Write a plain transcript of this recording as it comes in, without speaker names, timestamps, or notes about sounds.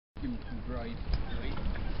Give them some grain.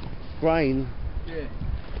 Grain? Yeah.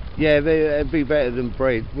 Yeah, it'd be better than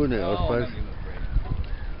bread, wouldn't it, I I suppose? don't give them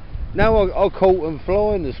bread. No, I caught them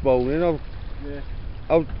flying this morning. Yeah.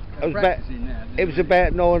 I was about, it was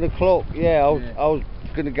about 9 o'clock, yeah, I was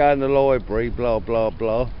going to go in the library, blah, blah,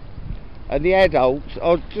 blah. And the adults,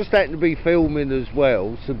 I just happened to be filming as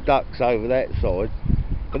well, some ducks over that side.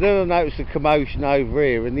 But then I noticed a commotion over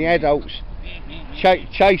here, and the adults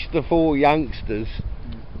chased the 4 youngsters,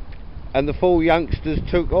 and the 4 youngsters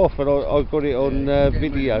took off, and I got it on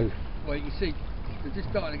video. Well, you see, they're just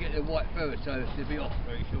starting to get their white feathers, so they'll be off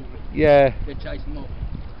very shortly. Yeah. They're chasing them off.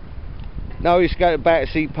 No, I used to go to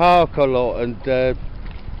Battersea Park a lot, and the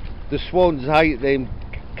swans hate them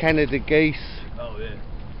Canada geese. Oh yeah,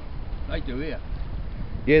 they do here.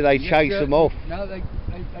 Yeah, they chase them off. No, they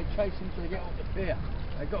chase them till they get off the pier.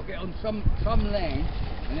 They've got to get on some land,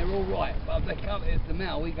 and they're all right. But if they come, if the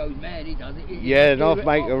male, he goes mad, he does it. Yeah, and I've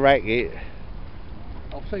make a racket.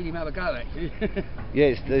 I've seen him have a go actually.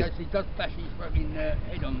 Yes, he does bash his fucking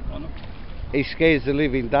head on them. He scares the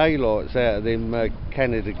living daylights out of them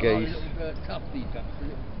Canada geese. Little tufty ducks, the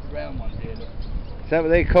little round ones here. Look. Is that what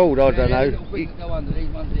they're called? I don't know. Little things that go under these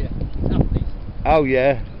ones here, tufties. Oh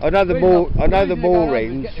yeah, I know the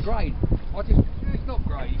moorings. Get the grain. It's not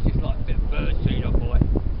grain. It's just like a bit of bird seed, boy.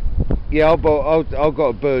 Yeah, I've got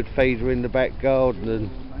a bird feeder in the back garden, and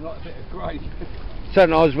I like a bit of grain.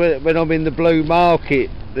 sometimes when I'm in the Blue Market,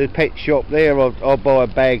 the pet shop there, I'll buy a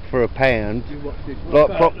bag for £1,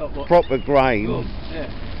 like proper grain. Yeah.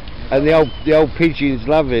 And the old pigeons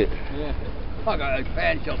love it. Yeah. I go to the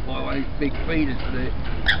pound shop, buy one of these big feeders for the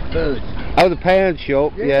birds. Oh, the pound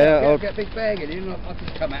shop, yeah. I'll get a big bag in it, and I'll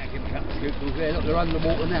just come out and give them a couple of scoopfuls there. Look, they're under the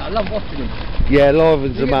water now. I love watching them. Yeah,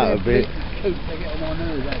 livens them up a bit. They get on my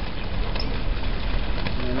nerves, eh?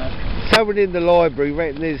 You know. Someone in the library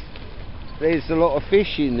reckon there's a lot of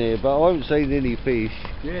fish in there, but I haven't seen any fish.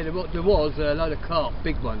 Yeah, there was a load of carp,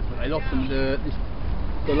 big ones, but they lost them the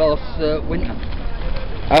last winter.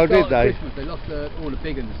 Oh, did they? Christmas, they lost all the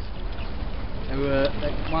big ones.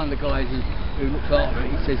 One of the guys who looks after it,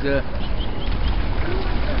 he says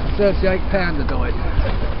 £38 a died.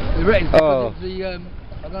 They reckon because of the,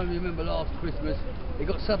 I don't remember last Christmas, they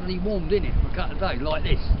got suddenly warmed in it for a couple of days, like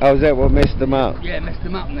this. Oh, is that what messed them up? Yeah, messed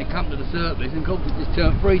them up, and they come to the surplus, and of course it just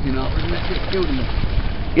turned freezing up, and that's it, killed them.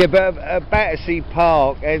 Yeah, but Battersea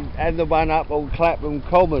Park and the one up on Clapham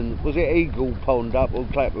Common, was it Eagle Pond up on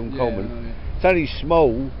Clapham Common? Yeah. It's only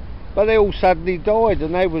small, but they all suddenly died,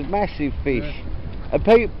 and they was massive fish. Yeah. And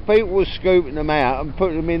people were scooping them out and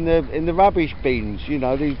putting them in the rubbish bins, you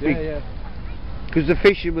know, these big. Yeah. Because the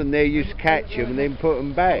fishermen there used to catch them and then put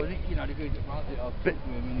them back. Well, you know, the good I've talked to him,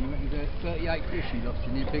 and he reckons there's 38 fish he lost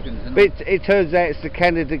in the big ones. But it turns out it's the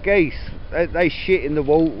Canada geese. They shit in the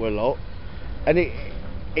water a lot, and it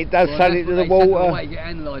does something to the water. They get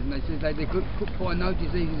analysed, and they said they couldn't find no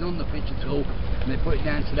diseases on the fish at all, and they put it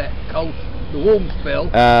down to that cold, the warm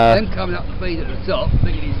spell, them coming up the feed at the top,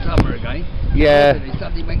 thinking it's summer again. Yeah. And it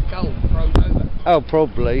suddenly went cold and froze over. Oh,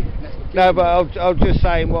 probably. No, but I was just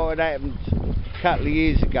saying what had happened a couple of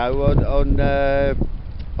years ago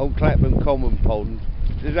on Clapham Common Pond.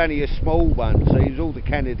 There's only a small one, so it was all the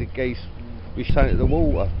Canada geese we sent to the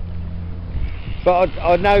water. But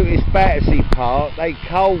I noticed Battersea Park, they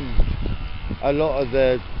culled a lot of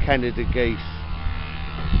the Canada geese.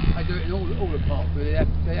 They do it in all the parks, but they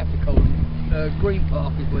have to cull them. Green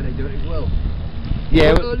Park is where they do it as well.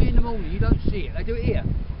 Yeah. Early in the morning, you don't see it. They do it here.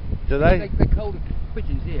 Do they? They cull the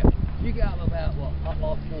pigeons here. You get up about what, up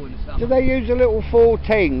half 4 in the summer. Do they use a little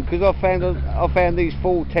 410? Because I found these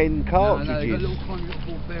 410 cartridges. No, they've got little tiny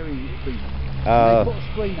little berry feeders. They put a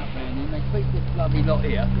screen up there, and then they feed this bloody lot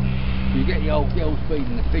here. You get the old girls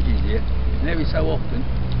feeding the pigeons here, and every so often,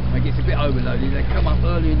 it gets a bit overloaded. They come up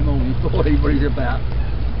early in the morning before anybody's about.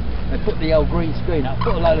 They put the old green screen up,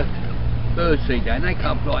 put a load of bird seed down, they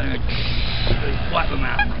come flying and wipe them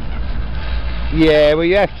out. Yeah, well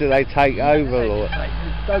you have to, they take over.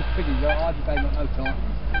 Those pigeons, I just ain't got no time.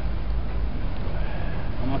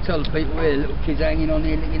 And I tell the people here, little kids hanging on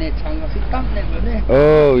there, licking their tongue, I said, dump them in there.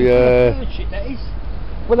 Oh yeah. Bird shit, that is.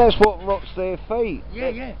 Well that's what rots their feet.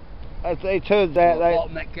 Yeah. It turns out apart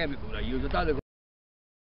from that chemical they use, I don't know